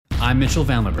I'm Mitchell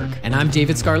Van Leberg. And I'm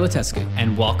David Scarlatescu.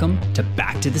 And welcome to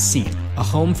Back to the Scene, a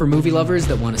home for movie lovers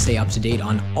that want to stay up to date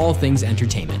on all things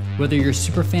entertainment. Whether you're a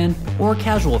super fan or a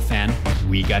casual fan,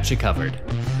 we got you covered.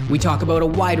 We talk about a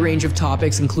wide range of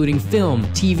topics, including film,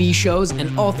 TV shows,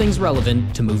 and all things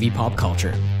relevant to movie pop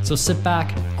culture. So sit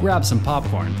back, grab some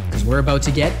popcorn, because we're about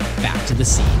to get back to the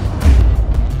scene.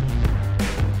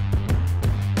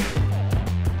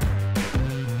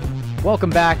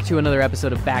 Welcome back to another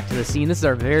episode of Back to the Scene. This is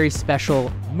our very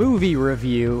special movie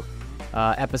review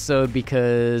episode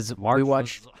because we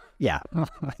watched... Yeah.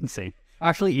 Insane.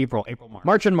 Actually, April,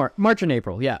 March. March and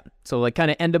April, yeah. So like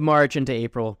kind of end of March into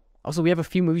April. Also, we have a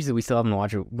few movies that we still haven't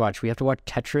watched. We have to watch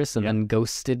Tetris, and then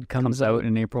Ghosted comes out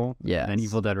in April. Yeah. And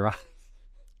Evil Dead Rise.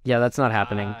 Yeah, that's not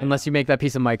happening. Unless you make that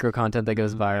piece of micro content that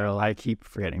goes viral. I keep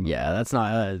forgetting. Yeah, that's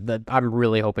not... I'm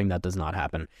really hoping that does not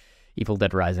happen. Evil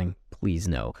Dead Rising, please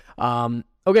no.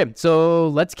 Okay, so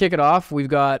let's kick it off. We've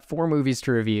got 4 movies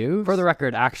to review. For the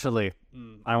record, actually,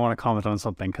 I want to comment on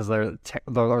something, because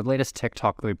our latest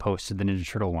TikTok that we posted, the Ninja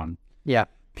Turtle one. Yeah.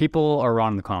 People are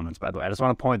wrong in the comments, by the way. I just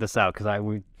want to point this out, because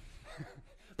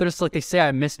they're just like, they say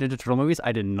I missed Ninja Turtle movies.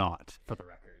 I did not, for the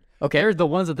record. Okay. They're the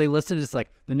ones that they listed as like,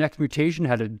 the next mutation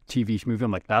had a TV movie.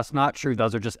 I'm like, that's not true.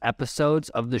 Those are just episodes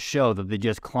of the show that they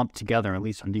just clumped together, at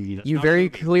least on DVD. That's you very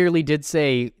clearly did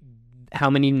say how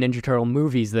many Ninja Turtle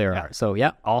movies there are. So,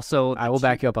 yeah. Also, I will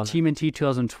back you up on that. TMNT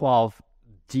 2012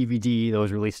 DVD that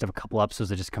was released of a couple episodes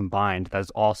that just combined. That is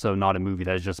also not a movie.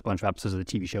 That is just a bunch of episodes of the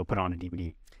TV show put on a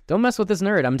DVD. Don't mess with this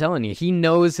nerd. I'm telling you. He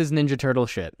knows his Ninja Turtle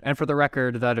shit. And for the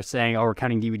record, that are saying, oh, we're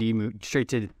counting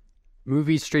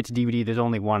movies straight to DVD, there's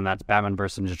only one, and that's Batman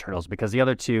vs. Ninja Turtles, because the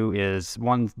other two is,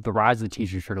 one, The Rise of the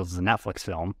Ninja Turtles is a Netflix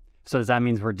film. So does that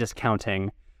mean we're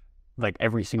discounting like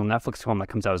every single Netflix film that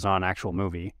comes out as not an actual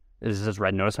movie? Does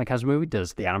Red Notice not count as a movie?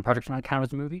 Does The Adam Project not count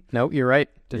as a movie? No, you're right.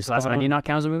 Does Last Man not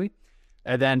count as a movie?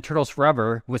 And then Turtles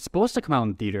Forever was supposed to come out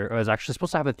in theater. It was actually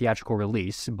supposed to have a theatrical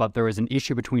release, but there was an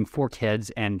issue between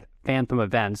 4Kids and Phantom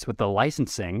Events with the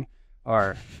licensing,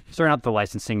 or sorry, not the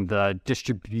licensing, the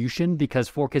distribution, because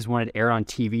 4Kids wanted to air on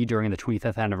TV during the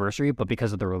 25th anniversary, but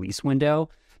because of the release window,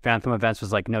 Phantom Events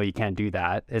was like, no, you can't do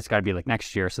that. It's got to be like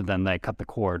next year. So then they cut the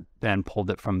cord and pulled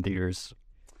it from theaters.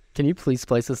 Can you please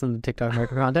place this in the TikTok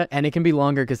micro content? And it can be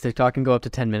longer because TikTok can go up to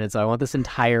 10 minutes. So I want this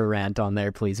entire rant on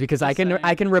there, please, because I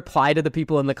can reply to the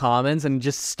people in the comments and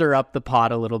just stir up the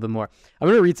pot a little bit more. I'm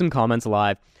going to read some comments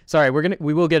live. Sorry,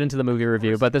 we will get into the movie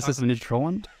review, but this is the Ninja Turtle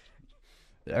one?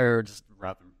 Or just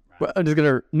well, I'm just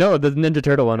going to... No, the Ninja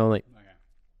Turtle one only. Okay.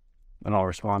 And I'll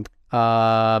respond.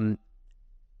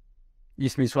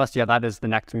 East meets West, yeah, that is the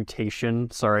next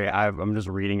mutation. Sorry, I'm just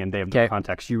reading and they have no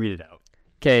context. You read it out.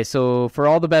 Okay, so for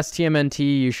all the best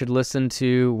TMNT, you should listen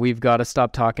to We've Got to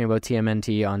Stop Talking About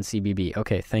TMNT on CBB.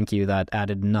 Okay, thank you. That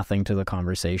added nothing to the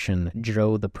conversation.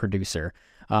 Joe, the producer.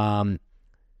 Forgot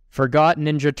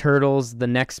Ninja Turtles, The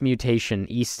Next Mutation,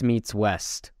 East Meets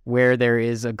West, where there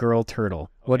is a girl turtle.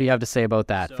 Okay. What do you have to say about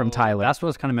that from Tyler? That's what I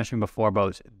was kind of mentioning before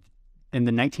about in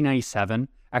the 1997,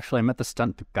 actually I met the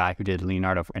stunt guy who did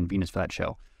Leonardo and Venus for that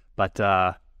show. But...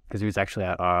 because he was actually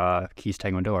at Keys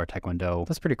Taekwondo.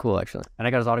 That's pretty cool, actually. And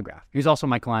I got his autograph. He was also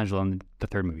Michelangelo in the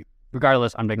third movie.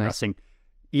 Regardless, I'm digressing. Nice.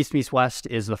 East Meets West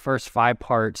is the first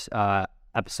 5-part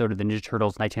episode of the Ninja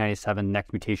Turtles 1997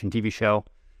 Next Mutation TV show.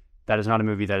 That is not a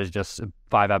movie. That is just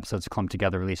 5 episodes clumped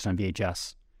together, released on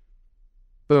VHS.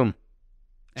 Boom.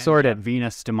 And sorted.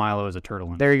 Venus de Milo is a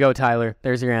turtle. There you go, Tyler.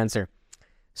 There's your answer.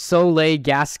 Soleil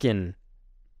Gaskin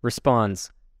responds,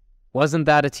 wasn't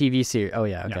that a TV series? Oh,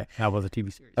 yeah, okay. Yeah, that was a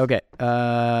TV series. Okay.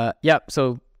 Yeah,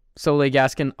 so Soleil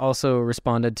Gaskin also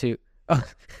responded to...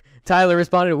 Tyler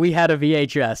responded, we had a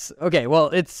VHS. Okay, well,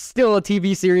 it's still a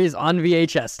TV series on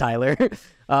VHS, Tyler.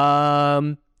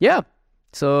 Yeah,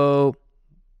 so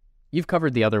you've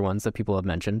covered the other ones that people have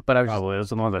mentioned, but I was probably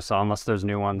those are the ones I saw, unless there's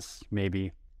new ones,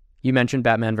 maybe. You mentioned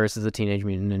Batman versus the Teenage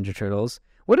Mutant Ninja Turtles.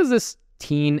 What is this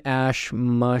Teen Ash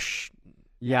Mush?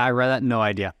 Yeah, I read that. No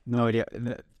idea.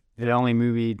 The only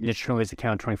movie Ninja Turtles that came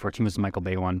out in 2014 was the Michael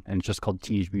Bay one, and it's just called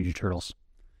Teenage Mutant Ninja Turtles.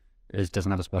 It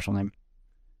doesn't have a special name.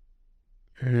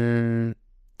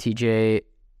 TJ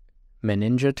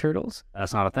Ninja Turtles?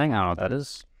 That's not a thing. I don't know what that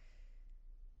is.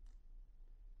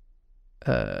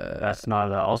 That's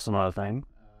not also not a thing.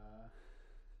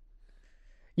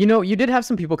 You know, you did have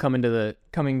some people coming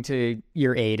to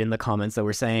your aid in the comments that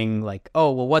were saying like,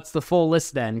 "Oh, well, what's the full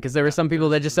list then?" Because there were some people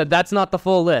that just said that's not the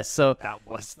full list. So that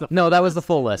was the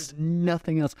full list.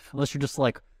 Nothing else, unless you're just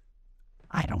like,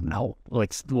 I don't know,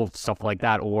 like little stuff like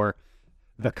that, or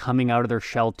the Coming Out of Their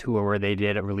Shell tour where they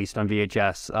did it released on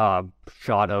VHS.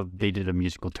 Shot of they did a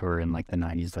musical tour in like the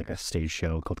 90s, like a stage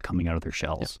show called Coming Out of Their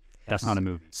Shells. That's not a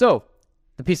movie. So,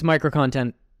 the piece of micro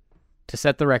content to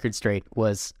set the record straight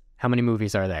was, how many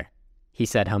movies are there? He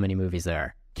said how many movies there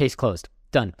are. Case closed.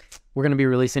 Done. We're going to be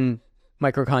releasing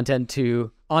micro content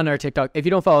on our TikTok. If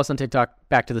you don't follow us on TikTok,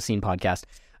 Back to the Scene podcast.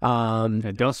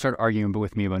 Don't start arguing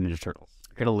with me about Ninja Turtles.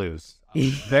 You're going to lose.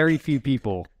 Very few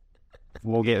people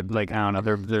will get, like, I don't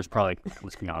know, there's probably,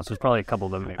 let's be honest, there's probably a couple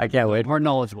of them maybe I can't wait. more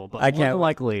knowledgeable, but more than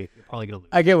likely, you're probably going to lose.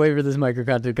 I can't wait for this micro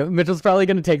content. Mitchell's probably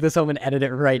going to take this home and edit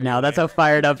it right now. That's how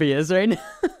fired up he is right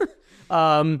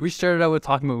now. We started out with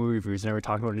talking about movie reviews, and now we're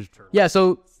talking about Ninja Turtles. Yeah,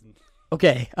 so,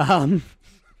 okay.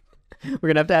 We're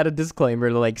going to have to add a disclaimer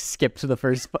to, like, skip the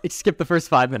first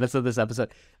 5 minutes of this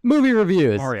episode. Movie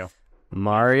reviews.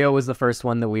 Mario was the first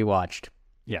one that we watched.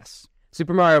 Yes.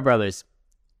 Super Mario Brothers.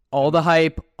 All the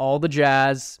hype, all the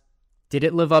jazz. Did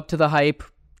it live up to the hype?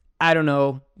 I don't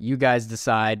know. You guys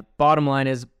decide. Bottom line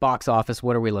is, box office,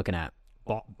 what are we looking at?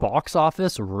 Box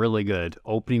office, really good.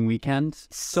 Opening weekend.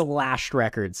 Slashed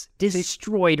records.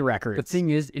 Destroyed records. The thing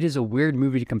is, it is a weird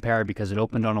movie to compare because it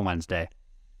opened on a Wednesday.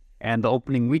 And the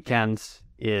opening weekend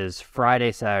is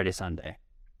Friday, Saturday, Sunday.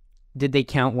 Did they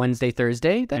count Wednesday,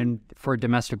 Thursday? And for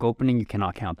domestic opening, you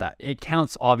cannot count that. It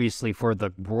counts, obviously, for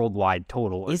the worldwide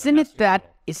total. Isn't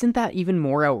that even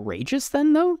more outrageous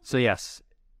then, though? So, yes,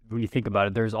 when you think about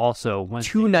it, there's also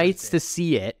Wednesday, 2 nights to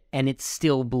see it, and it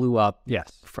still blew up. Yes.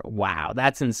 Wow,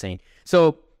 that's insane.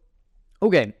 So,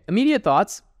 okay, immediate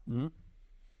thoughts. Mm-hmm.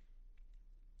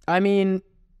 I mean,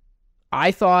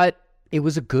 I thought it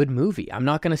was a good movie. I'm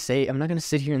not gonna sit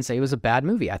here and say it was a bad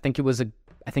movie. I think it was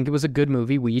a good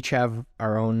movie. We each have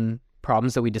our own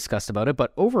problems that we discussed about it,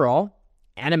 but overall,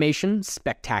 animation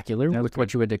spectacular with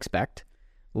what you would expect.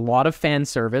 A lot of fan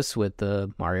service with the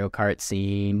Mario Kart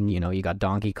scene. You know, you got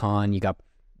Donkey Kong, you got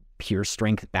pure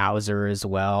strength Bowser as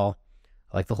well.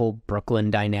 Like the whole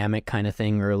Brooklyn dynamic kind of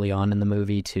thing early on in the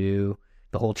movie too.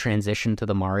 The whole transition to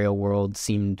the Mario world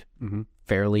seemed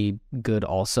fairly good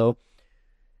also.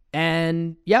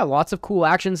 And yeah, lots of cool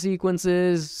action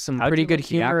sequences, some pretty good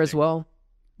humor as well.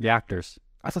 The actors.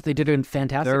 I thought they did a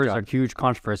fantastic job. There was a huge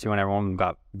controversy when everyone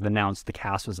got announced the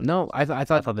cast was. No, I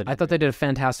thought they did a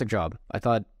fantastic job. I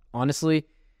thought, honestly,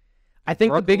 I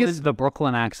think the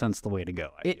Brooklyn accent's the way to go.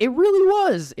 It really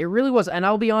was. It really was. And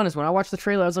I'll be honest, when I watched the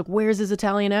trailer, I was like, where's his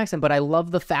Italian accent? But I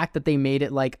love the fact that they made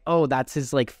it like, oh, that's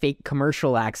his like fake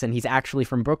commercial accent. He's actually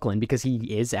from Brooklyn, because he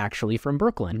is actually from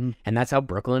Brooklyn. Mm-hmm. And that's how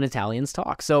Brooklyn Italians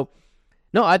talk. So,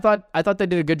 no, I thought they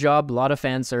did a good job. A lot of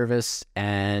fan service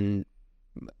and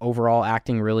overall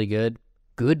acting really good.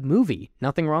 Good movie.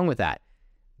 Nothing wrong with that.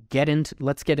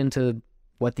 Let's get into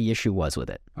what the issue was with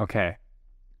it. Okay.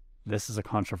 This is a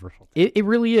controversial thing. It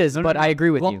really is, but I agree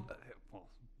with you.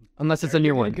 Unless it's a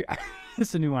new one.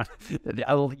 It's a new one.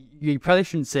 You probably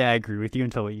shouldn't say I agree with you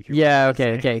until you hear. Yeah,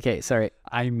 okay. Sorry.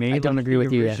 I don't agree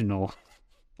with you. A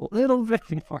little bit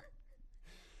more.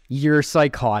 You're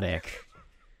psychotic.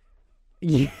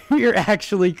 You're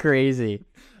actually crazy.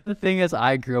 The thing is,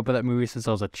 I grew up with that movie since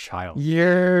I was a child.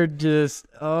 You're just,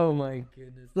 oh my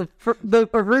goodness. The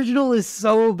original is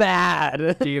so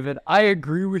bad. David, I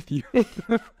agree with you.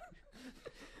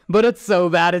 But it's so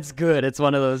bad, it's good. It's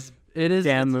one of those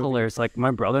damn hilarious. Like,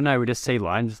 my brother and I would just say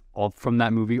lines all from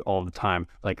that movie all the time.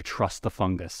 Like, trust the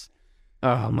fungus.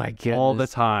 Oh my goodness. All the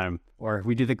time. Or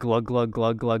we do the glug, glug,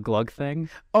 glug, glug, glug thing.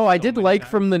 Oh, I did like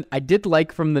from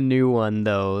the new one,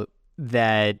 though,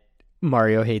 that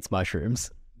Mario hates mushrooms.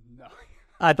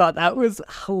 I thought that was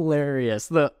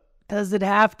hilarious. Does it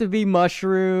have to be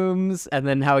mushrooms? And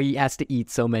then how he has to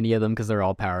eat so many of them because they're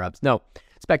all power-ups. No,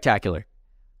 spectacular.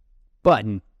 But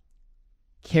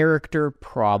character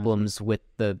problems with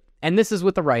and this is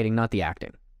with the writing, not the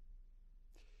acting.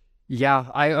 Yeah,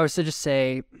 I also just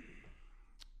say,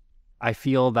 I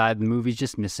feel that the movie's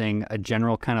just missing a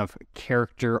general kind of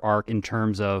character arc in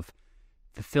terms of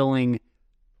fulfilling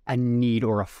a need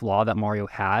or a flaw that Mario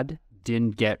had.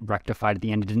 Didn't get rectified at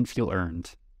the end. It didn't feel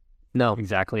earned. No,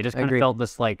 exactly. It just kind of felt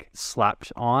this like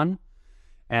slapped on,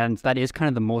 and that is kind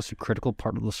of the most critical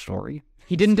part of the story.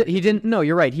 He didn't. No,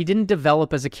 you're right. He didn't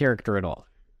develop as a character at all.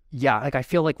 Yeah, like I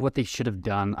feel like what they should have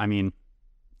done, I mean,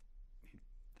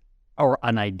 or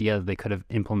an idea they could have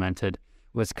implemented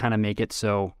was kind of make it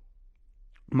so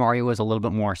Mario was a little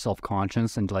bit more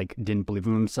self-conscious and like didn't believe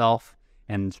in himself,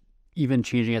 and even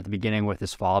changing at the beginning with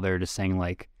his father, just saying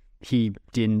like he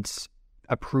didn't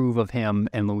approve of him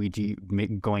and Luigi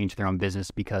going into their own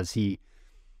business because he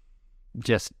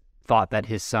just thought that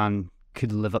his son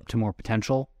could live up to more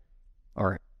potential,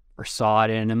 or saw it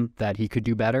in him that he could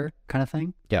do better, kind of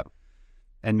thing. Yep.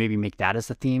 And maybe make that as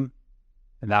the theme,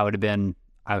 and that would have been,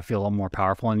 I would feel, a little more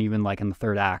powerful. And even like in the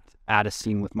third act, add a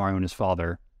scene with Mario and his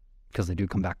father, because they do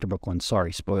come back to Brooklyn.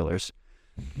 Sorry, spoilers.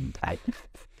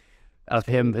 Of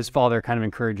him, his father kind of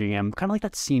encouraging him, kind of like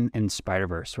that scene in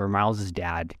Spider-Verse where Miles'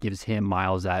 dad gives him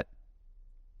Miles that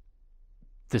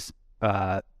this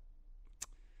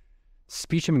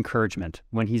speech of encouragement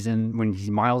when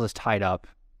Miles is tied up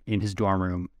in his dorm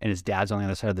room and his dad's on the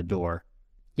other side of the door.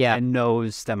 Yeah. And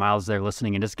knows that Miles is there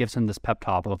listening and just gives him this pep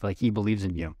talk of like he believes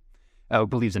in you.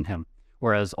 Believes in him.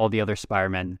 Whereas all the other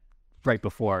Spider-Men right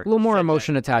before. A little more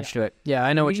emotion attached to it. Yeah,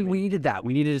 I know what you mean. We needed that.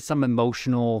 We needed some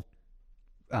emotional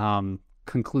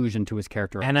conclusion to his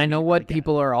character. And I know what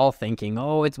people are all thinking.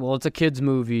 Oh, it's a kid's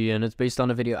movie and it's based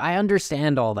on a video. I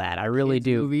understand all that. I really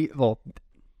do. Movie, well,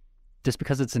 just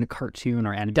because it's in a cartoon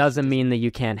or animation doesn't mean that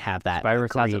you can't have that.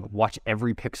 Spider-Verse has it. Watch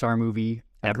every Pixar movie.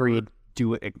 Agreed.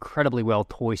 Do it incredibly well.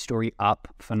 Toy Story up.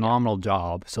 Phenomenal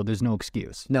job. So there's no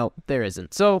excuse. No, there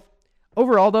isn't. So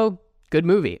overall, though, good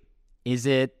movie. Is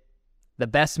it the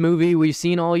best movie we've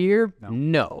seen all year?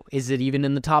 No. Is it even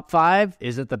in the top 5?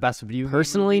 Is it the best video game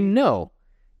Personally, movie? No.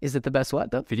 Is it the best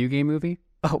what, though? Video game movie?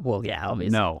 Oh, well, yeah,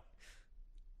 obviously. No.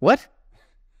 What?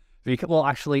 Well,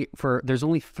 actually, there's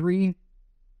only 4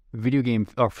 video game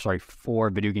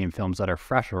films that are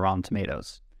fresh or Rotten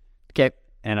Tomatoes. Okay.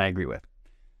 And I agree with.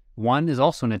 One is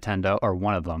also Nintendo, or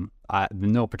one of them,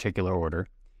 no particular order,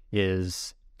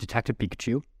 is Detective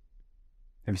Pikachu.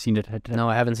 Have you seen it? No,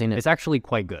 I haven't seen it. It's actually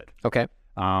quite good. Okay.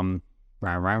 Ryan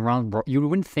Reynolds, you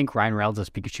wouldn't think Ryan Reynolds as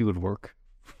Pikachu would work,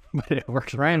 but it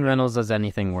works. Ryan Reynolds as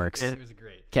anything works. It was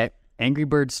great. Okay. Angry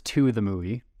Birds 2, the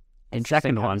movie. And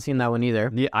second one. I haven't seen that one either.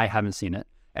 Yeah, I haven't seen it.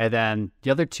 And then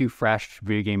the other 2 fresh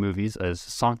video game movies is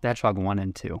Sonic the Hedgehog 1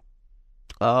 and 2.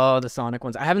 Oh, the Sonic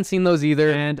ones. I haven't seen those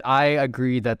either. And I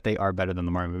agree that they are better than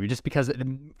the Mario movie just because it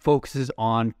focuses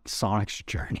on Sonic's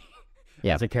journey.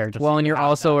 Yeah. As a character. Well, and you're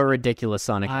also a ridiculous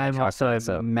Sonic. I'm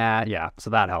also mad. Yeah, so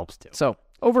that helps too. So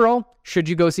overall, should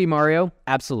you go see Mario?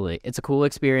 Absolutely. It's a cool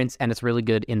experience and it's really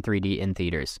good in 3D in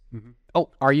theaters. Mm-hmm. Oh,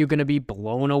 are you going to be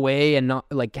blown away and not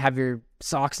like have your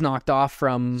socks knocked off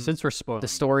from since we're spoiling the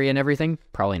story and everything?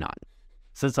 Probably not.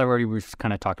 Since we've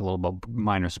kind of talked a little about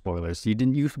minor spoilers, you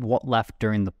left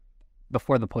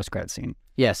before the post-credit scene.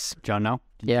 Yes. John, no?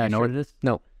 Do you know what it is?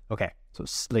 No. Okay. So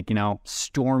it's like,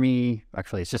 stormy.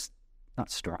 Actually, it's just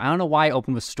not stormy. I don't know why I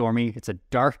opened with stormy. It's a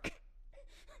dark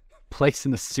place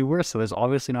in the sewer, so there's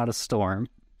obviously not a storm.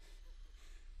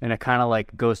 And it kind of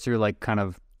like goes through like kind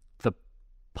of the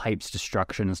pipes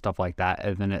destruction and stuff like that.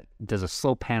 And then it does a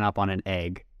slow pan up on an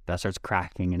egg that starts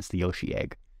cracking against the Yoshi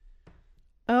egg.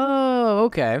 Oh,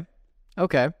 okay.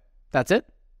 Okay. That's it?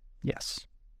 Yes.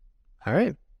 All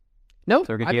right. No.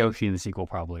 So we're going to get Yoshi in the sequel,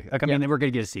 probably. Like, I mean, we're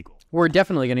going to get a sequel. We're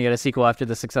definitely going to get a sequel after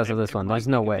the success of this one. There's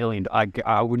no way.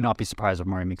 I would not be surprised if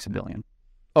Mario makes $1 billion.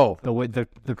 Oh.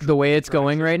 The way it's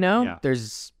going right now,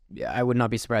 yeah. I would not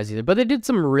be surprised either. But they did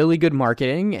some really good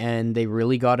marketing, and they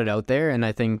really got it out there, and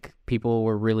I think people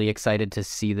were really excited to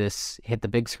see this hit the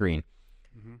big screen.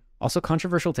 Mm-hmm. Also,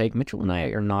 controversial take, Mitchell and I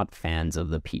are not fans of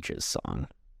the Peaches song.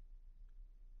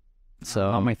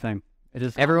 So not my thing. It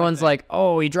is. Everyone's like,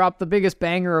 "Oh, he dropped the biggest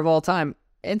banger of all time."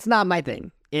 It's not my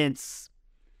thing. It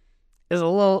was a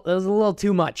little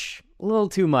too much. A little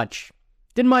too much.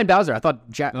 Didn't mind Bowser. I thought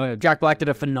Jack Black did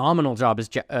a phenomenal job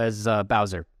as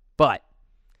Bowser. But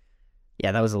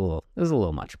yeah, that was a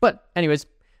little much. But anyways,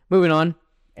 moving on.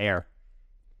 Air.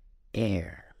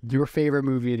 Your favorite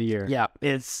movie of the year? Yeah,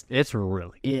 it's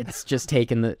really. It's just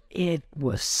taken it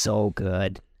was so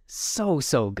good,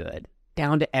 so good.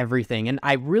 Down to everything. And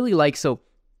I really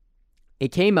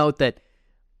it came out that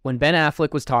when Ben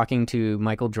Affleck was talking to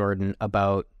Michael Jordan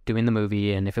about doing the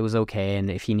movie and if it was okay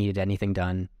and if he needed anything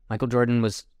done, Michael Jordan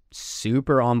was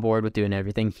super on board with doing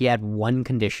everything. He had one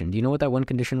condition. Do you know what that one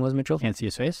condition was, Mitchell? Can't see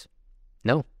his face?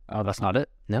 No. Oh, that's not it?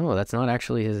 No, that's not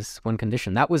actually his one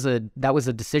condition. That was a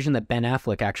decision that Ben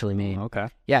Affleck actually made. Oh, okay.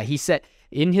 Yeah, he said,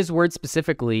 in his words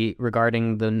specifically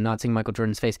regarding the not seeing Michael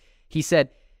Jordan's face, he said,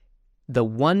 the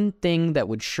one thing that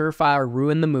would surefire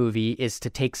ruin the movie is to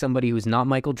take somebody who's not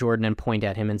Michael Jordan and point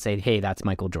at him and say, hey, that's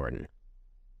Michael Jordan.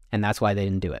 And that's why they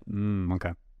didn't do it.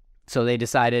 Okay. So they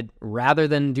decided rather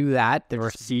than do that, they're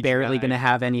barely going to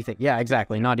have anything. Yeah,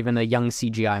 exactly. Not even a young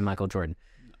CGI Michael Jordan.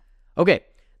 Okay.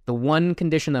 The one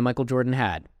condition that Michael Jordan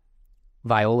had,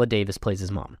 Viola Davis plays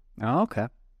his mom. Oh, okay.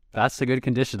 That's a good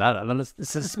condition.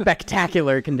 It's a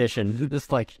spectacular condition.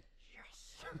 Just like, yes.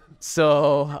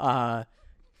 So,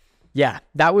 yeah,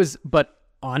 that was, but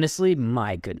honestly,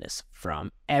 my goodness, from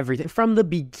everything, from the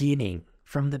beginning,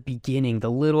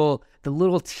 the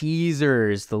little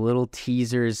teasers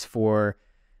for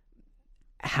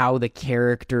how the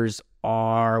characters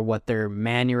are, what their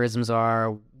mannerisms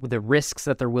are, the risks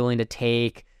that they're willing to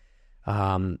take,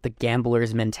 the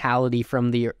gambler's mentality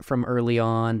from early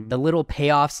on, the little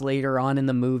payoffs later on in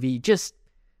the movie, just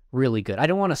really good. I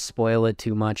don't want to spoil it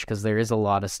too much because there is a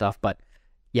lot of stuff, but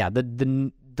yeah,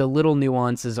 the little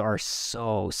nuances are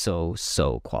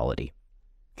so quality.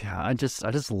 Yeah, I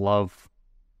just love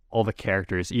all the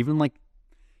characters. Even like,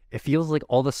 it feels like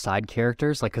all the side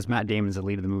characters, like, because Matt Damon's the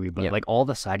lead of the movie, but like all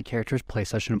the side characters play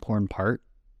such an important part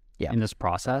in this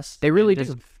process. They really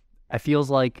do. It feels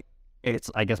like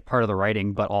it's, I guess, part of the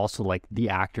writing, but also like the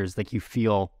actors, like you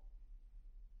feel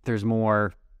there's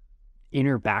more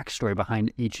inner backstory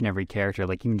behind each and every character.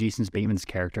 Like even Jason Bateman's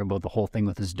character about the whole thing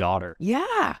with his daughter.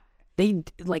 Yeah, they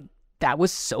like that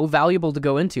was so valuable to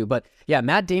go into. But yeah,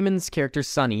 Matt Damon's character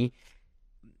Sonny,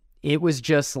 it was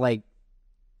just like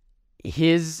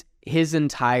his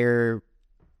entire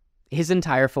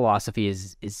philosophy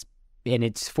is and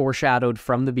it's foreshadowed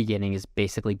from the beginning, is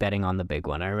basically betting on the big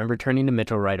one. I remember turning to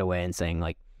Mitchell right away and saying,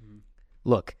 like,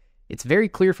 look, it's very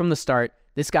clear from the start,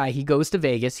 this guy, he goes to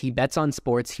Vegas, he bets on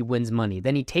sports, he wins money.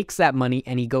 Then he takes that money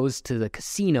and he goes to the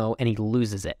casino and he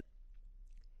loses it.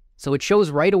 So it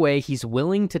shows right away he's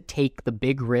willing to take the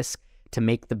big risk to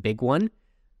make the big one,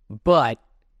 but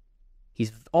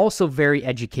he's also very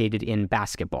educated in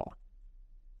basketball.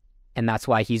 And that's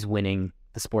why he's winning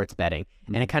the sports betting.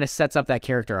 And it kind of sets up that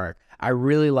character arc. I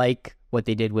really like what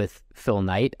they did with Phil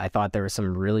Knight. I thought there were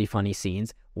some really funny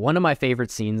scenes. One of my favorite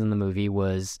scenes in the movie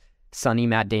was Sonny,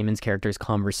 Matt Damon's character's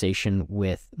conversation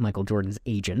with Michael Jordan's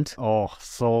agent. Oh,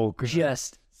 so good.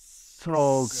 Just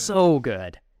so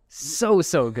good.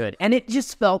 So good. And it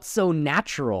just felt so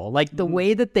natural. Like the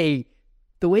way that they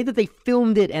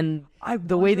filmed it and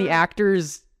the way the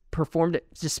actors performed it,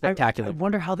 just spectacular. I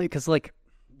wonder how because like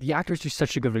the actors do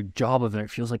such a good job of it. It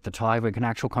feels like the talk, like an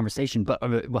actual conversation, but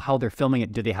how they're filming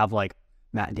it, do they have like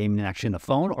Matt Damon actually on the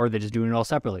phone, or are they just doing it all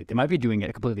separately? They might be doing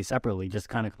it completely separately, just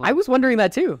kind of. I was wondering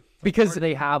that too, because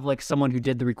they have like someone who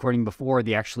did the recording before.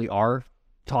 They actually are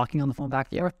talking on the phone back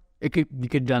and forth. You could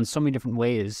have done so many different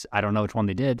ways. I don't know which one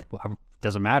they did. Well,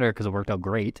 doesn't matter because it worked out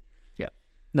great. Yeah.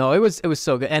 No, it was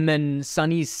so good. And then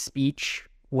Sonny's speech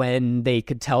when they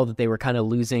could tell that they were kind of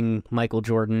losing Michael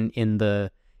Jordan in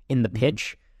the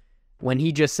pitch, when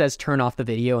he just says turn off the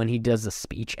video and he does the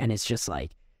speech, and it's just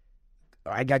like,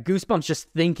 I got goosebumps just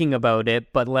thinking about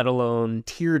it, but let alone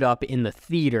teared up in the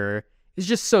theater. It's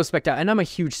just so spectacular. And I'm a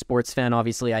huge sports fan,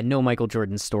 obviously. I know Michael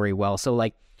Jordan's story well. So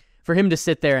like for him to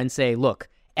sit there and say, look,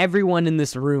 everyone in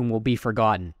this room will be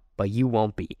forgotten, but you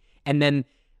won't be. And then,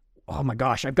 oh my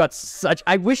gosh,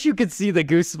 I wish you could see the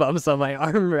goosebumps on my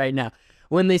arm right now.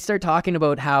 When they start talking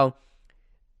about how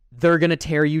they're going to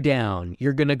tear you down,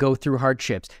 you're going to go through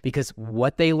hardships, because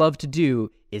what they love to do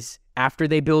is after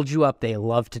they build you up, they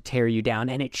love to tear you down.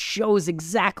 And it shows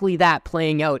exactly that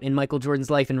playing out in Michael Jordan's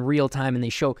life in real time. And they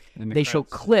show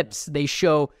clips, they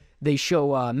show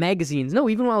magazines. No,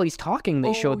 even while he's talking,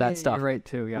 they show that stuff. Right,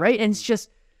 too, yeah. Right? And it's just,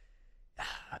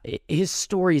 his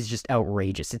story is just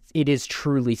outrageous. It is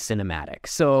truly cinematic.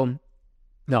 So,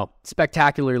 no,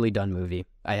 spectacularly done movie.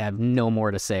 I have no more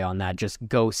to say on that. Just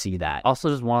go see that. Also,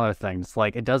 just one other thing. It's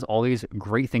like, it does all these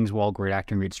great things well, great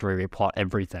acting, great story, great plot,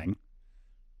 everything.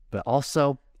 But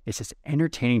also, it's just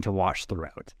entertaining to watch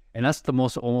throughout. And that's the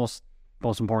most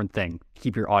important thing.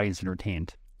 Keep your audience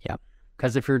entertained. Yeah.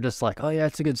 Because if you're just like, oh yeah,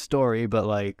 it's a good story, but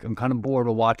like, I'm kind of bored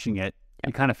of watching it,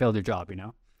 you kind of failed your job, you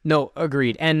know? No,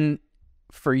 agreed. And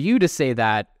for you to say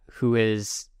that, who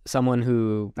is someone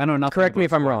who, I know nothing. Correct me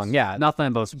if I'm sports. wrong. Yeah, nothing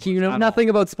about sports. You know nothing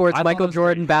about sports, Michael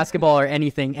Jordan, basketball, or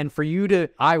anything. And for you to,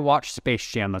 I watched Space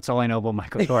Jam. That's all I know about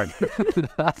Michael Jordan.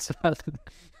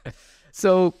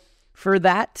 So for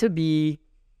that to be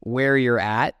where you're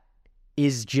at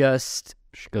is just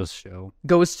goes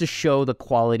to show the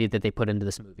quality that they put into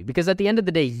this movie. Because at the end of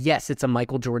the day, yes, it's a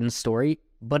Michael Jordan story,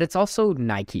 but it's also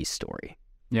Nike's story.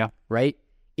 Yeah. Right?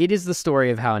 It is the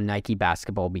story of how Nike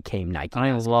basketball became Nike. And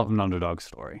I love an underdog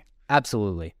story.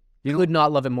 Absolutely. You could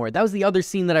not love it more. That was the other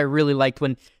scene that I really liked,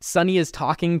 when Sonny is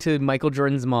talking to Michael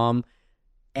Jordan's mom,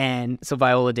 and so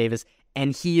Viola Davis,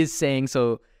 and he is saying,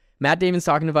 so Matt Damon's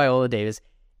talking to Viola Davis,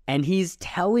 and he's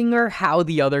telling her how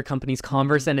the other companies,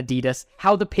 Converse and Adidas,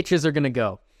 how the pitches are going to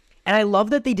go. And I love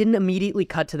that they didn't immediately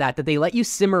cut to that they let you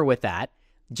simmer with that,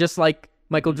 just like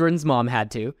Michael Jordan's mom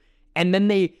had to. And then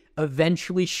they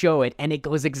eventually show it, and it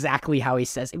goes exactly how he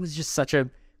says. It was just such a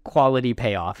quality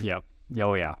payoff. Yep.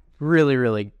 Oh, yeah. Really,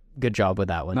 really good job with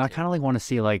that one. I kind of like want to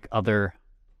see like other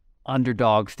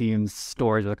underdog themed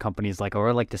stories with companies, like, or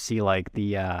I'd like to see like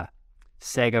the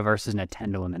Sega versus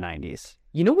Nintendo in the 90s.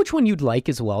 You know which one you'd like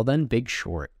as well then? Big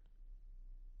Short.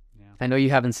 Yeah. I know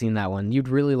you haven't seen that one. You'd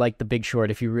really like The Big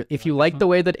Short. If you like the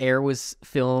way that Air was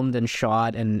filmed and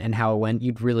shot and how it went,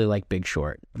 you'd really like Big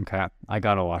Short. Okay, I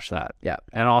gotta watch that. Yeah.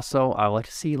 And also, I would like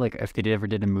to see like if they ever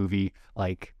did a movie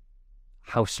like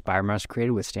how Spider-Man was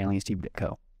created with Stanley and Steve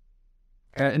Ditko.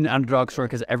 An underdog story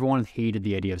because everyone hated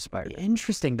the idea of Spider-Man.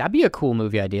 Interesting. That'd be a cool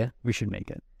movie idea. We should make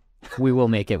it. We will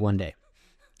make it one day.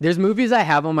 There's movies I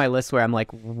have on my list where I'm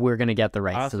like, we're gonna get the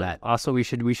rights to that. Also, we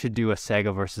should do a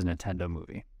Sega versus Nintendo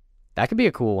movie That could be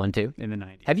a cool one too. in the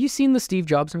 90s. Have you seen the Steve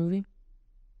Jobs movie?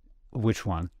 Which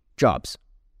one? Jobs.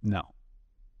 No.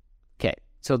 Okay.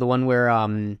 So the one where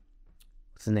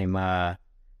what's his name?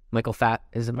 Michael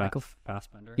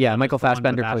Fassbender. Yeah, Michael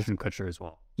Fassbender plays Ashton Kutcher as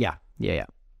well. Yeah.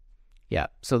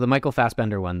 So the Michael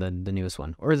Fassbender one, the newest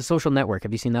one, or The Social Network.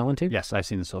 Have you seen that one too? Yes, I've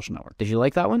seen The Social Network. Did you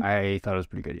like that one? I thought it was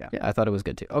pretty good. Yeah. Yeah, I thought it was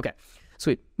good too. Okay,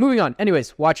 sweet. Moving on.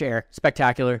 Anyways, watch Air.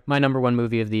 Spectacular. My number one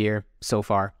movie of the year so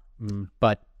far.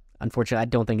 But unfortunately, I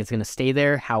don't think it's going to stay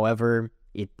there. However,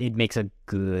 it makes a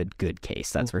good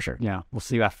case. That's for sure. Yeah. We'll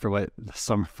see after what the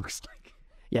summer looks like.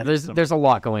 Yeah, there's a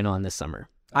lot going on this summer.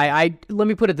 I let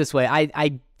me put it this way.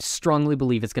 I strongly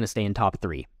believe it's going to stay in top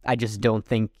 3. I just don't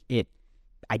think it.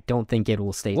 I don't think it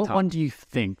will stay. What top. one do you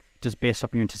think, just based off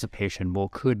your anticipation,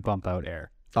 could bump out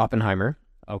Air? Oppenheimer.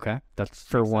 Okay, that's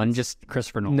For one, just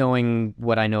Christopher Nolan. knowing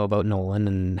what I know about Nolan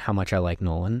and how much I like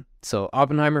Nolan. So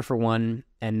Oppenheimer for one,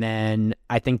 and then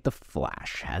I think The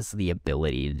Flash has the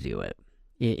ability to do it.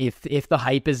 If the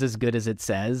hype is as good as it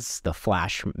says, The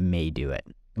Flash may do it.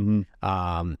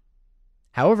 Mm-hmm.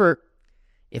 However,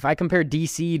 if I compare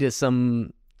DC to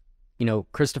some,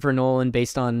 Christopher Nolan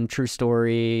based on true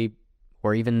story,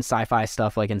 or even sci-fi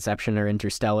stuff like Inception or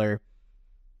Interstellar,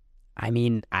 I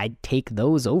mean, I'd take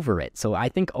those over it. So I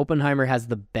think Oppenheimer has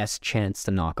the best chance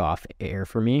to knock off Air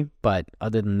for me. But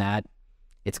other than that,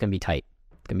 it's going to be tight.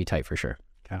 It's going to be tight for sure.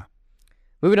 Okay.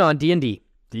 Moving on, D&D.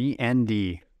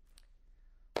 D&D.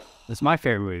 It's my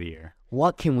favorite movie of the year.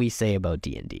 What can we say about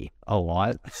D&D? A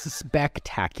lot.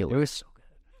 Spectacular. It was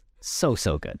so good.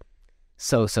 So good.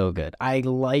 So good. I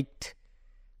liked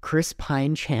Chris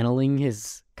Pine channeling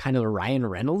his kind of Ryan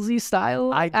Reynolds-y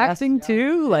style acting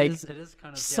too. Like, it is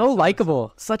kind of so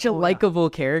likable. Such a likable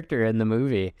character in the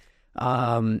movie.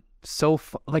 Like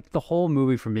the whole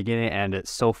movie from beginning to end,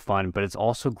 it's so fun, but it's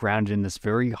also grounded in this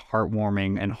very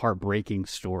heartwarming and heartbreaking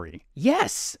story.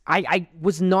 Yes. I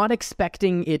was not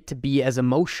expecting it to be as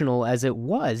emotional as it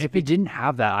was. If it didn't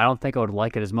have that, I don't think I would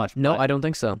like it as much. No, But I don't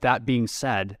think so. that being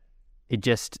said, it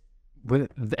just, with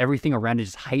everything around it,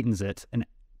 just heightens it and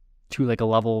to like a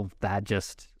level that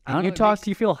just,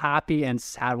 you feel happy and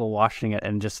sad while watching it,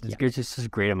 and just it's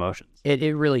just great emotions.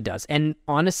 It really does. And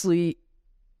honestly,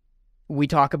 we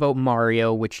talk about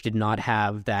Mario, which did not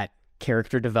have that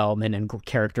character development and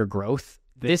character growth.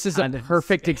 This is a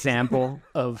perfect example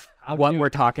of what we're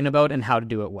talking about and how to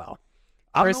do it well.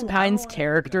 Chris Pine's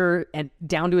character, and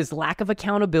down to his lack of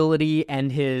accountability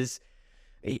and his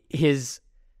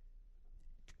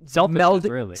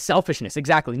selfishness,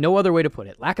 exactly. No other way to put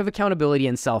it. Lack of accountability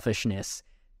and selfishness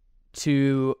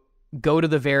to go to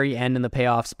the very end and the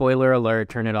payoff. Spoiler alert,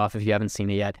 turn it off if you haven't seen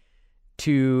it yet.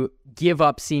 To give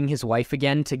up seeing his wife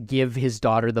again to give his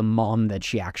daughter the mom that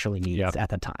she actually needs at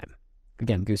the time.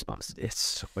 Again,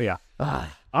 goosebumps. I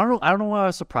don't know why I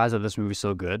was surprised that this movie's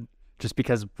so good. Just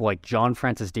because like John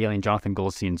Francis Daley and Jonathan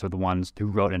Goldstein are the ones who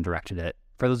wrote and directed it.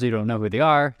 For those of you who don't know who they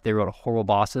are, they wrote Horrible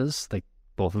Bosses, like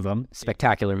both of them.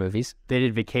 Spectacular movies. They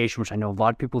did Vacation, which I know a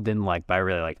lot of people didn't like, but I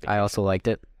really liked it. I also liked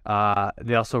it.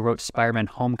 They also wrote Spider-Man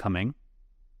Homecoming.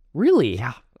 Really?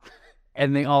 Yeah.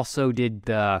 And they also did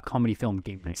the comedy film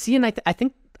Game Night. See, and I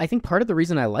think part of the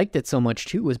reason I liked it so much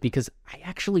too was because I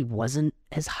actually wasn't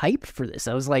as hyped for this.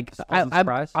 I was like,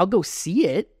 I'll go see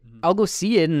it. I'll go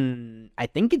see it, and I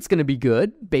think it's going to be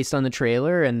good based on the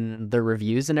trailer and the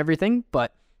reviews and everything.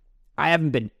 But I haven't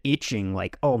been itching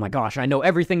like, oh my gosh, I know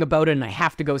everything about it and I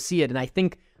have to go see it. And I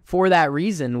think for that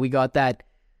reason, we got that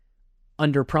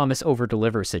under promise, over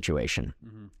deliver situation,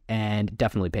 and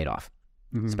definitely paid off.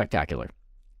 Spectacular.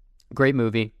 Great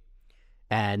movie.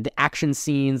 And the action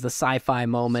scenes, the sci-fi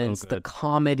moments, the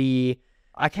comedy.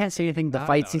 I can't say anything bad. The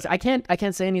fight scenes. I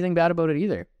can't say anything bad about it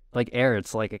either. Like Air,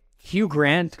 it's like Hugh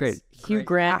Grant. Great. Hugh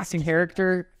Grant's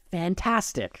character,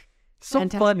 fantastic.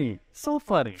 Funny. So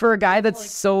funny. For a guy that's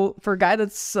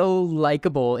so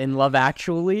likable in Love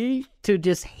Actually, to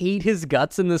just hate his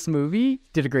guts in this movie,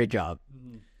 did a great job.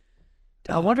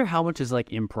 I wonder how much is like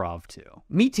improv too.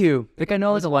 Me too. Like I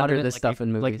know there's a lot of this stuff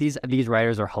in movies. Like these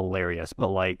writers are hilarious, but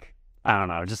like I don't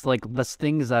know, just like the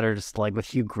things that are just like with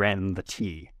Hugh Grant and the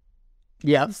tea.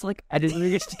 Yeah, it's like I didn't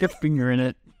really stick a finger in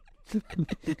it.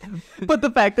 But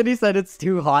the fact that he said it's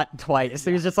too hot twice,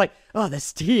 he was just like, oh,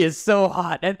 this tea is so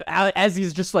hot. And as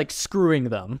he's just like screwing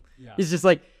them, he's just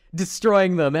like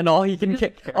destroying them, and all he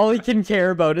can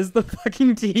care about is the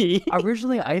fucking tea.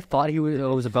 Originally, I thought it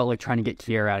was about like trying to get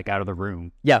Kiera out of the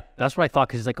room. Yeah. That's what I thought,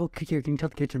 because he's like, oh, Kiera, can you tell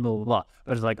the kitchen, blah, blah, blah.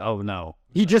 But it's like, oh, no.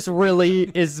 He just really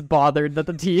is bothered that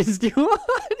the tea is too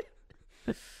hot.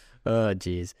 Oh,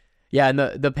 jeez. Yeah, and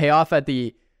the payoff at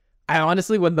I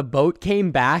honestly, when the boat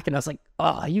came back, and I was like,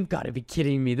 oh, you've got to be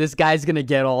kidding me. This guy's going to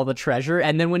get all the treasure.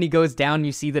 And then when he goes down,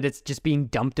 you see that it's just being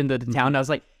dumped into the town. I was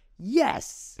like,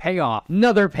 yes. Payoff.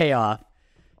 Another payoff.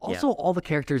 Also, all the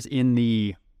characters in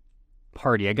the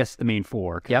party, I guess the main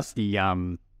four. Yep. The,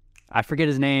 I forget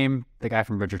his name, the guy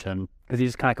from Bridgerton, because he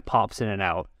just kind of pops in and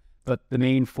out. But the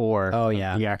main four,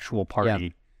 the actual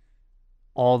party,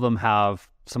 all of them have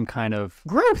some kind of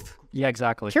growth. Yeah,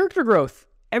 exactly. Character growth.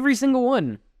 Every single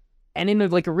one. And in a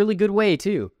really good way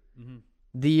too. Mm-hmm.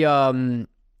 The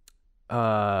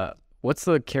what's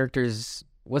the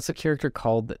character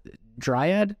called?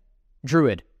 Druid.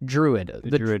 The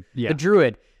druid. Yeah. The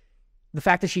druid. The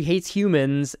fact that she hates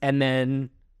humans and then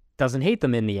doesn't hate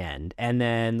them in the end, and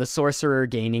then the sorcerer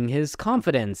gaining his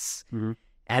confidence,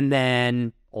 and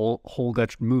then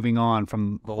Holga moving on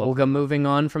from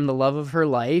the love of her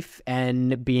life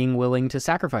and being willing to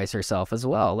sacrifice herself as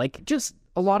well. Like, just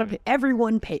a lot of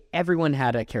everyone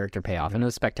had a character payoff, and it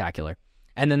was spectacular.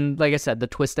 And then, like I said, the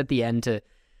twist at the end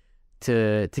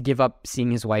to give up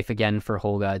seeing his wife again for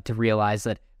Holga, to realize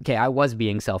that, okay, I was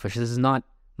being selfish. This is not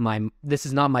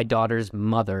my daughter's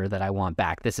mother that I want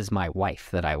back. This is my wife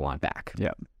that I want back.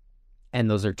 Yeah. And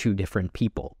those are two different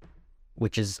people,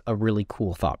 which is a really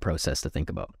cool thought process to think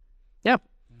about. Yeah.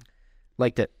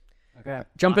 Liked it. Okay.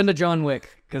 Jump into John Wick.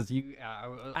 Because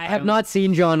I have not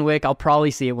seen John Wick. I'll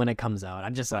probably see it when it comes out.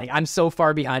 I'm just like, I'm so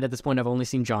far behind at this point. I've only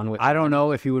seen John Wick. I don't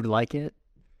know if you would like it.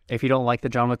 If you don't like the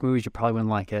John Wick movies, you probably wouldn't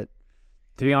like it.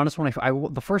 To be honest,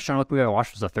 the first John Wick movie I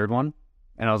watched was the third one.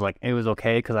 And I was like, it was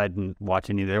okay because I didn't watch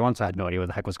any of the other ones, so I had no idea what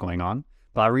the heck was going on.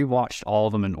 But I rewatched all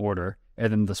of them in order.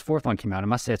 And then this fourth one came out. I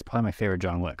must say it's probably my favorite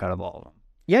John Wick out of all of them.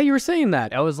 Yeah, you were saying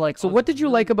that. I was like, so what did you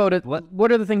like about it?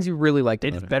 What are the things you really liked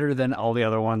about it? It's better than all the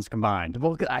other ones combined.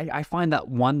 Well, I find that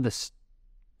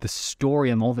the story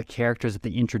and all the characters that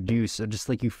they introduce are just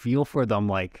like, you feel for them.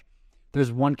 Like,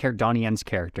 there's one character, Donnie Yen's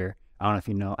character. I don't know if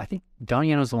you know. I think Donnie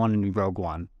Yen was the one in Rogue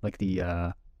One, like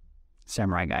the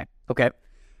samurai guy. Okay.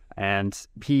 And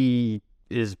he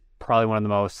is probably one of the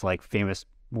most like famous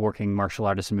working martial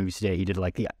artists in movies today. He did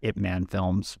like the Ip Man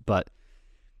films, but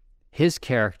his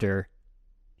character,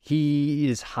 he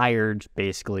is hired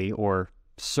basically or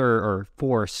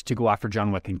forced to go after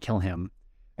John Wick and kill him,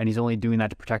 and he's only doing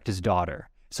that to protect his daughter.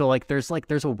 So like there's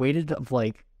a weighted of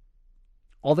like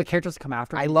all the characters come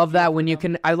after him. I love that when you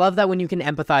can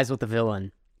empathize with the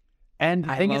villain. And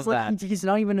the thing is, like, he's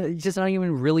just not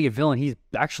even really a villain. He's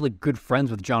actually good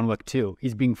friends with John Wick too.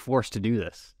 He's being forced to do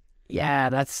this. Yeah,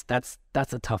 that's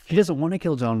a tough. He doesn't want to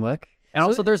kill John Wick. And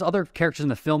also, there's other characters in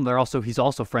the film that he's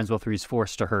also friends with, who he's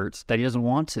forced to hurt that he doesn't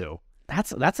want to.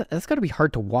 That's got to be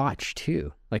hard to watch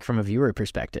too, like from a viewer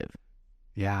perspective.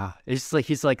 Yeah, it's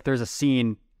like there's a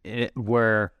scene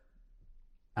where,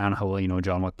 I don't know how well you know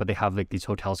John Wick, but they have like these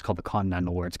hotels called the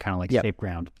Continental, where it's kind of like safe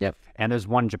ground. Yep. And there's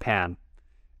one in Japan,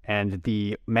 and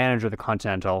the manager of the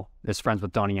Continental is friends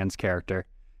with Donnie Yen's character,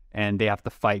 and they have to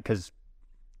fight because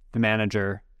the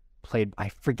manager played, I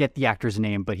forget the actor's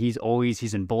name, but he's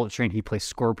in Bullet Train. He plays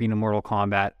Scorpion in Mortal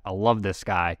Kombat. I love this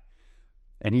guy.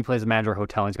 And he plays the manager of a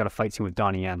hotel, and he's got a fight scene with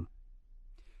Donnie Yen.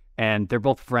 And they're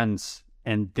both friends,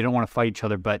 and they don't want to fight each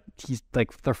other, but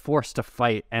they're forced to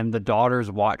fight, and the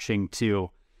daughter's watching too.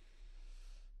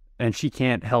 And she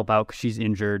can't help out because she's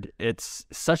injured. It's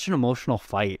such an emotional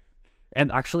fight.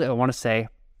 And actually, I want to say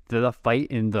the fight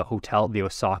in the hotel, the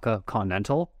Osaka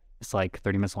Continental, it's like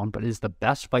 30 minutes long, but it is the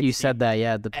best fight. You said that,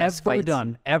 yeah, the best fight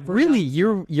done ever. Really,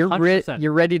 you're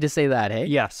ready to say that, hey?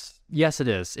 Yes, it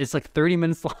is. It's like 30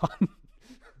 minutes long.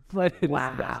 But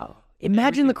wow!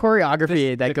 Imagine the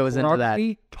choreography that goes into that.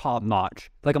 Top notch.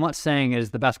 Like, I'm not saying it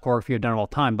is the best choreography I've done of all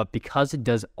time, but because it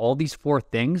does all these four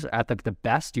things at the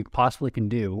best you possibly can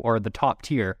do, or the top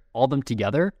tier, all of them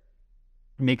together,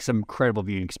 makes an incredible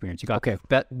viewing experience. You got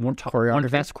one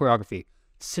best choreography,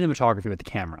 cinematography with the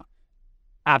camera,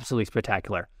 absolutely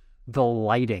spectacular. The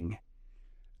lighting,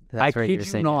 I kid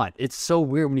you not, it's so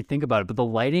weird when you think about it. But the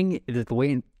lighting, the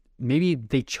way maybe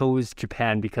they chose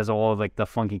Japan because of all of like the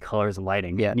funky colors and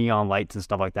lighting, neon lights and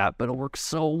stuff like that. But it works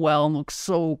so well and looks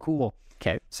so cool.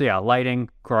 Okay, so yeah,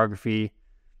 lighting, choreography,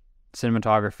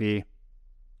 cinematography.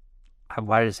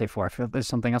 Why did I say four? I feel like there's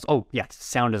something else. Oh yeah,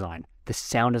 sound design. The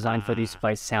sound design for these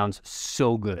fights sounds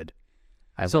so good.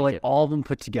 So like it. all of them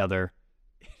put together,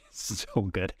 it's so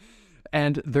good.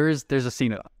 And there's a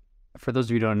scene. For those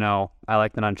of you who don't know, I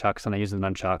like the nunchucks, and I use the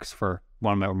nunchucks for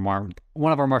one of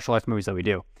our martial arts movies that we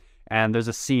do. And there's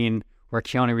a scene where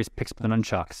Keanu Reeves picks up the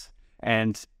nunchucks,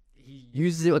 and he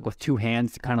uses it like with two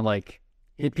hands to kind of like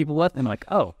hit people with. And like,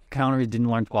 oh, Keanu Reeves didn't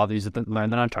learn to learn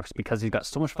the nunchucks because he's got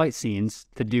so much fight scenes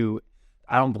to do.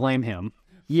 I don't blame him.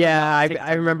 Yeah,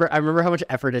 I remember how much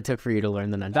effort it took for you to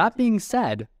learn the nunchuck. That being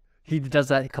said, he does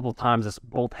that a couple of times, just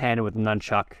both-handed with the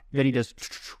nunchuck. Then he does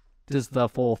the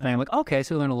full thing. I'm like, okay,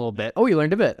 so he learned a little bit. Oh, you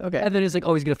learned a bit. Okay. And then he's like,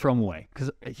 oh, he's going to throw them away.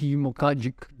 Because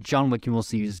John Wick, you will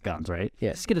see uses guns, right?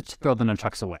 Yeah. He's going to throw the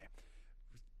nunchucks away.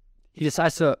 He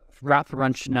decides to wrap the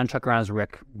nunchuck around his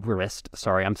wrist.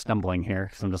 Sorry, I'm stumbling here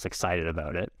because I'm just excited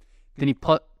about it. Then he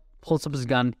pulls up his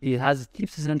gun. He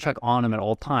keeps his nunchuck on him at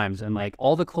all times. And like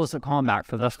all the close-up combat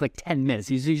for the last like 10 minutes,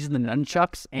 he's using the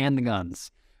nunchucks and the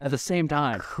guns at the same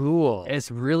time. Cool.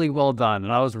 It's really well done,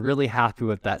 and I was really happy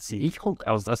with that scene.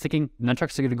 I was thinking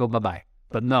nunchucks are going to go bye-bye.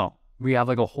 But no, we have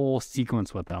like a whole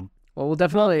sequence with them. Well, we'll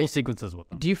definitely... Whole sequences with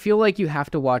them. Do you feel like you have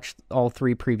to watch all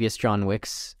 3 previous John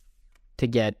Wicks to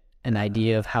get an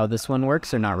idea of how this one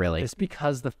works, or not really? It's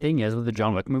because the thing is with the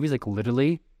John Wick movies, like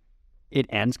literally, it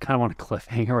ends kind of on a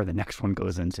cliffhanger, or the next one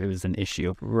goes into is an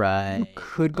issue. Right. You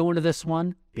could go into this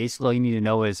one. Basically, all you need to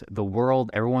know is the world,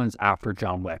 everyone's after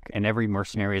John Wick, and every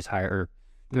mercenary is hired.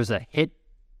 There's a hit.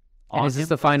 And is this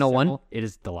the final one? It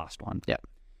is the last one. Yeah.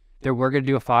 They were going to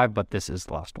do a 5, but this is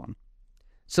the last one.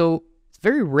 So it's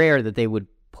very rare that they would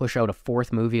push out a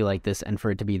 4th movie like this and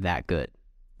for it to be that good.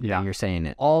 Yeah. You're saying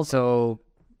it. Also,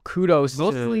 kudos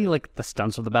Mostly, to... like, the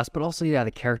stunts are the best, but also, yeah,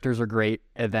 the characters are great.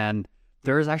 And then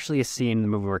there is actually a scene in the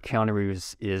movie where Keanu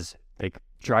Reeves is, like,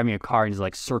 driving a car and he's,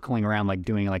 like, circling around, like,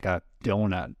 doing, like, a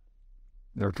donut.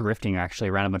 They're drifting, actually,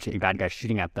 around a bunch of bad guys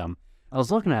shooting at them. I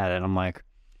was looking at it, and I'm like,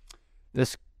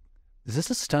 is this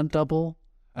a stunt double?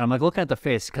 And I'm, like, looking at the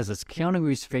face, because it's Keanu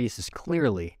Reeves' face is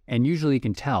clearly, and usually you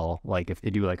can tell, like, if they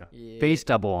do, like, a face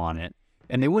double on it.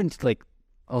 And they wouldn't, like,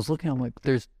 I was looking, I'm like,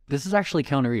 this is actually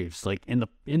Keanu Reeves, like, in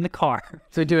the car.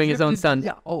 So doing his own stunts.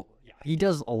 Yeah. Oh, yeah. He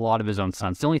does a lot of his own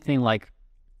stunts. The only thing, like,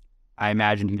 I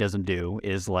imagine he doesn't do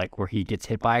is, like, where he gets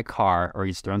hit by a car or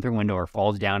he's thrown through a window or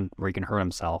falls down where he can hurt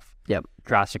himself. Yep.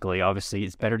 Drastically. Obviously,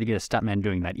 it's better to get a stuntman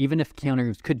doing that. Even if Keanu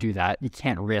Reeves could do that, you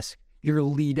can't risk your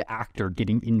lead actor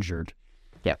getting injured.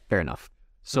 Yeah, fair enough.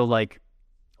 So, like,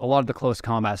 a lot of the close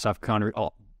combat stuff, Keanu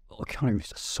Reeves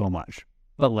does so much.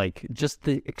 But, like, just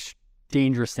the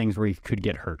dangerous things where he could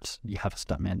get hurt, you have a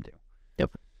stuntman do.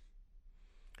 Yep.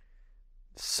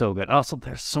 So good. Also,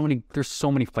 there's so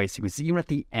many fight sequences. Even at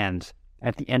the end,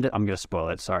 I'm gonna spoil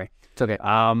it. Sorry. It's okay.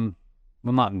 Well,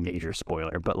 not a major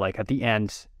spoiler, but like at the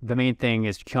end, the main thing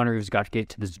is Keanu Reeves got to get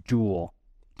to this duel.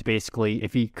 To basically,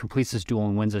 if he completes this duel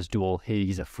and wins this duel,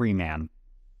 he's a free man.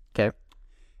 Okay.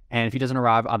 And if he doesn't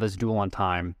arrive on this duel on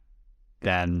time,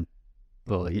 then,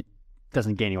 well, he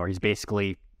doesn't get anywhere. He's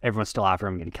basically, everyone's still after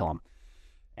him, going to kill him.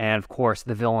 And of course,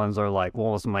 the villains are like,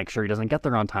 well, let's make sure he doesn't get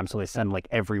there on time, so they send like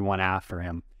everyone after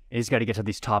him. And he's got to get to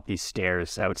these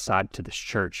stairs outside to this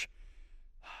church.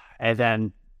 And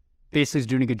then basically he's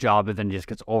doing a good job, but then he just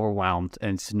gets overwhelmed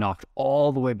and it's knocked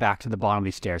all the way back to the bottom of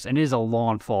these stairs. And it is a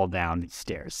long fall down these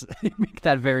stairs. Make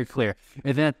that very clear.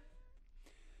 And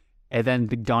then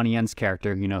the Donnie Yen's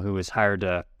character, who was hired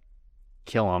to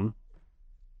kill him,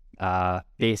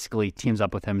 basically teams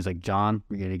up with him. He's like, John,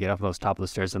 we're going to get up those top of the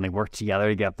stairs. And they work together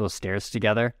to get up those stairs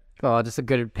together. Oh, just a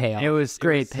good payoff. It was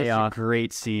great payoff. A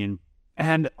great scene.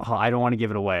 And I don't want to give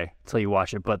it away until you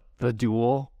watch it, but the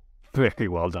duel, very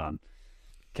well done.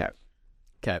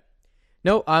 Okay.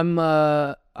 No,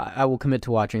 I will commit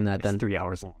to watching that then. It's 3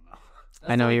 hours long, though.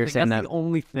 I know you're saying that. That's the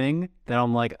only thing that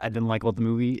I'm like, I didn't like about the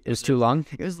movie. It's too long?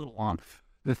 It was a little long.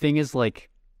 The thing is, like,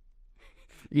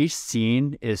 each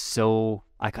scene is so,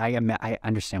 like, I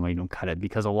understand why you don't cut it,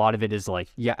 because a lot of it is like,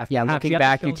 looking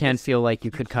back, you can't feel like you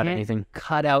could cut anything.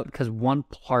 Cut out, because one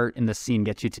part in the scene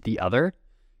gets you to the other,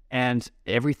 and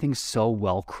everything's so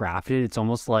well crafted. It's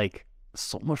almost like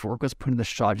so much work was put in the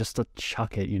shot just to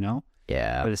chuck it,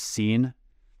 Yeah. For the scene.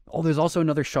 Oh, there's also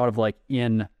another shot of like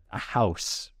in a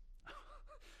house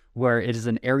where it is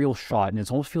an aerial shot, and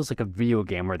it almost feels like a video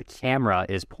game where the camera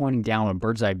is pointing down a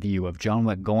bird's eye view of John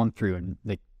Wick going through and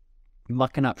like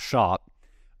mucking up shot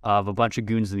of a bunch of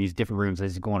goons in these different rooms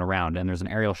as he's going around, and there's an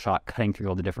aerial shot cutting through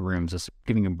all the different rooms, just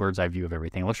giving a bird's eye view of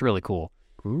everything. It looks really cool.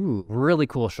 Ooh, really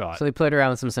cool shot. So they played around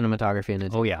with some cinematography in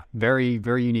it. Oh yeah, very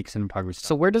very unique cinematography stuff.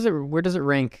 So where does it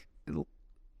rank?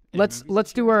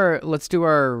 Let's do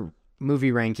our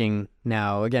movie ranking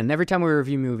now. Again, every time we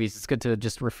review movies, it's good to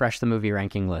just refresh the movie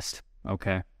ranking list.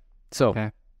 Okay.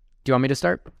 So Do you want me to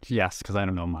start? Yes, because I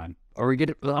don't know mine. Or I'm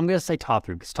gonna say top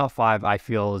 3 because top 5 I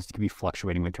feel is gonna be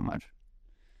fluctuating way too much.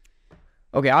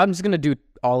 Okay, I'm just gonna do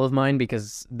all of mine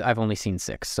because I've only seen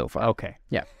 6 so far. Okay.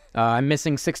 Yeah. I'm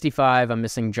missing 65. I'm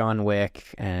missing John Wick,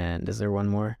 and is there one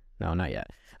more? No, not yet.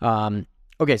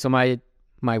 Okay, so my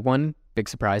one big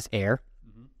surprise, Air.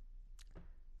 Mm-hmm.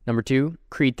 Number 2,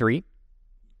 Creed 3.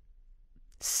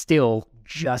 Still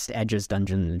just edges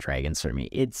Dungeons and Dragons for me.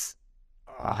 This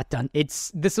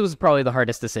was probably the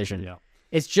hardest decision. Yeah.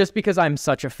 It's just because I'm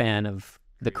such a fan of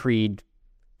the Creed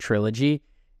trilogy,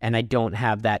 and I don't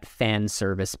have that fan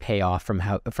service payoff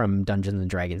from Dungeons and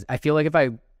Dragons. I feel like if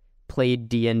I played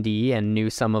D&D and knew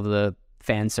some of the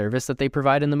fan service that they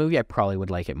provide in the movie, I probably would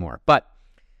like it more. But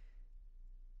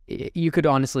you could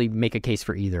honestly make a case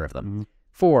for either of them. Mm-hmm.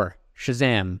 4,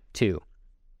 Shazam 2.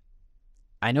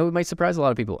 I know it might surprise a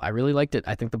lot of people. I really liked it.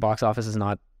 I think the box office is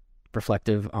not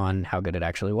reflective on how good it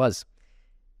actually was.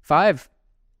 5,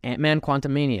 Ant-Man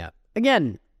Quantumania.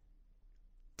 Again,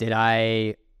 did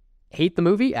I hate the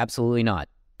movie? Absolutely not.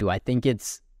 Do I think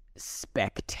it's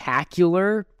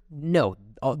spectacular? No.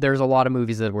 There's a lot of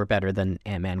movies that were better than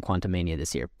Ant-Man Quantumania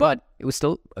this year, but it was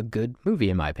still a good movie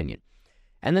in my opinion.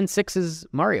 And then 6 is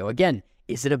Mario. Again,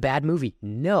 is it a bad movie?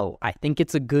 No. I think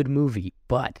it's a good movie,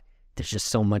 but there's just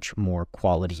so much more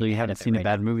quality. So you haven't seen a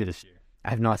bad movie this year? I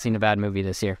have not seen a bad movie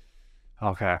this year.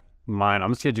 Okay. Mine,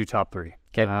 I'm just going to do top 3.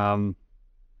 Okay.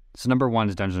 So number 1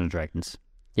 is Dungeons & Dragons.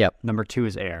 Yep. Number 2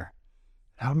 is Air.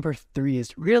 Number 3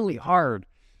 is really hard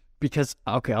because,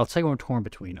 okay, I'll tell you what I'm torn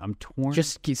between. I'm torn.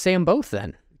 Just say them both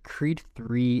then. Creed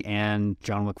 3 and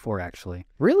John Wick 4, actually.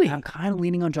 Really? I'm kind of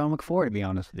leaning on John Wick 4, to be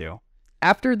honest with you.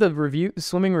 After the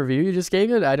swimming review you just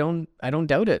gave it, I don't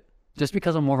doubt it. Just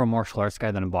because I'm more of a martial arts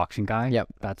guy than a boxing guy. Yep.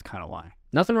 That's kind of why.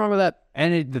 Nothing wrong with that.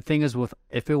 And the thing is,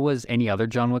 if it was any other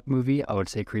John Wick movie, I would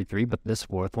say Creed 3, but this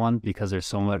 4th one, because there's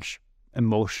so much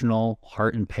emotional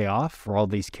heart and payoff for all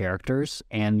these characters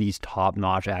and these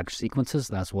top-notch action sequences,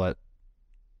 that's what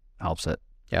helps it.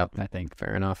 Yep. I think.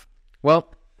 Fair enough.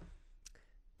 Well,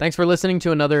 thanks for listening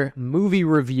to another movie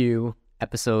review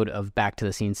episode of Back to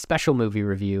the Scene, special movie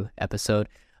review episode.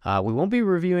 We won't be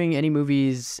reviewing any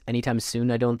movies anytime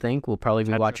soon, I don't think. We'll probably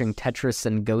be watching Tetris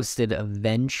and Ghosted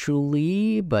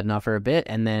eventually, but not for a bit.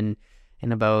 And then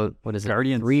in about,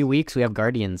 Guardians. 3 weeks, we have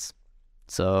Guardians.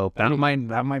 So that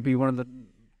might be one of the...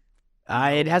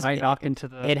 it has knock into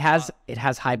the... It has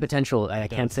high potential. I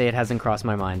can't say it hasn't crossed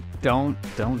my mind. Don't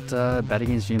bet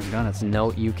against James Gunn.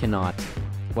 No, you cannot.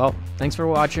 Well, thanks for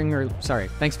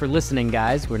listening,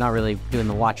 guys. We're not really doing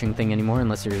the watching thing anymore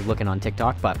unless you're looking on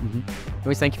TikTok. But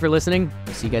anyways, thank you for listening.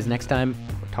 We'll see you guys next time.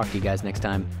 We'll talk to you guys next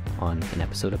time on an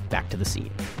episode of Back to the Scene.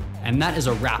 And that is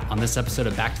a wrap on this episode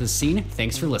of Back to the Scene.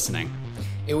 Thanks for listening.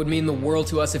 It would mean the world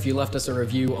to us if you left us a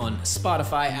review on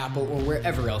Spotify, Apple, or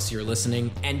wherever else you're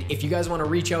listening. And if you guys want to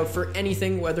reach out for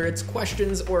anything, whether it's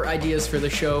questions or ideas for the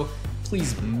show,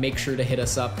 please make sure to hit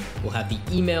us up. We'll have the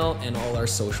email and all our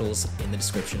socials in the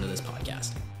description of this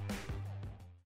podcast.